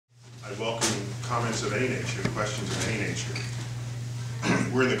comments of any nature, questions of any nature.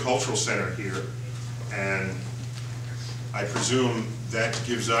 We're in the cultural center here, and I presume that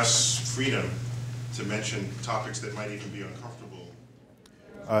gives us freedom to mention topics that might even be uncomfortable.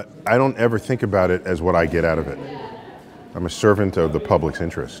 I don't ever think about it as what I get out of it. I'm a servant of the public's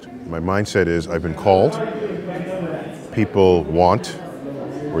interest. My mindset is I've been called, people want,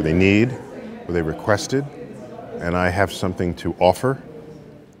 or they need, or they requested, and I have something to offer.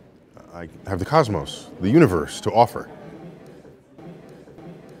 I have the cosmos, the universe to offer.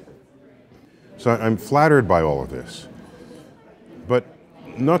 So I'm flattered by all of this, but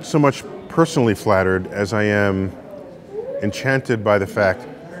not so much personally flattered as I am enchanted by the fact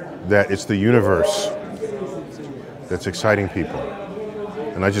that it's the universe that's exciting people,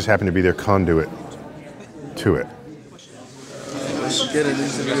 and I just happen to be their conduit to it. Let's get an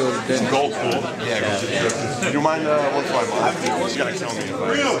interview of Dan. Gold pool. Yeah. Do you mind one for my mom? She's gonna kill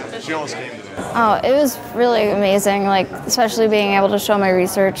me. Really? She almost came today. Oh, it was really amazing, like especially being able to show my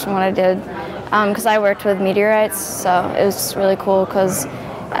research and what I did, because I worked with meteorites, so it was just really cool because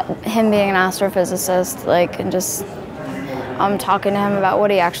him being an astrophysicist, like, and just talking to him about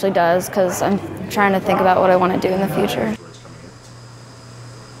what he actually does, because I'm trying to think about what I want to do in the future.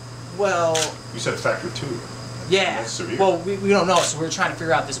 Well, You said factor 2. yeah. That's severe. Well, we don't know, so we're trying to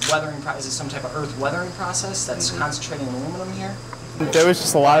figure out this weathering process. Is it some type of earth weathering process that's concentrating aluminum here? There was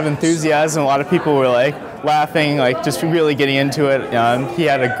just a lot of enthusiasm. A lot of people were like laughing, like just really getting into it. He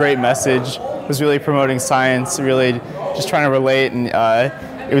had a great message. Was really promoting science, really just trying to relate, and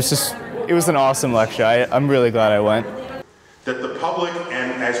it was an awesome lecture. I'm really glad I went. That the public,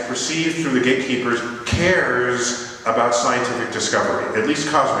 and as perceived through the gatekeepers, cares about scientific discovery, at least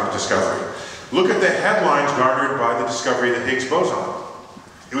cosmic discovery. Look at the headlines garnered by the discovery of the Higgs boson.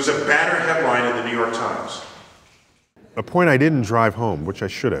 It was a banner headline in the New York Times. A point I didn't drive home, which I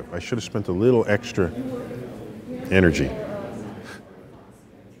should have. I should have spent a little extra energy.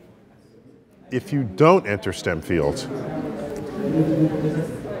 If you don't enter STEM fields,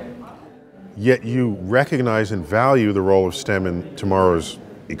 yet you recognize and value the role of STEM in tomorrow's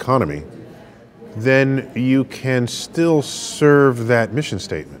economy, then you can still serve that mission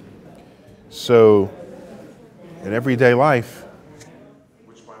statement. So, in everyday life,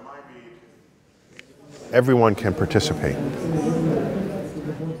 everyone can participate.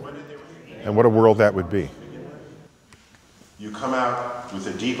 And what a world that would be. You come out with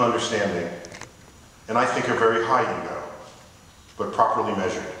a deep understanding, and I think a very high ego, but properly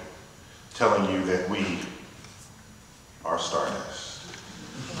measured, telling you that we are Stardust.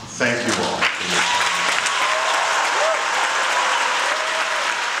 Thank you all.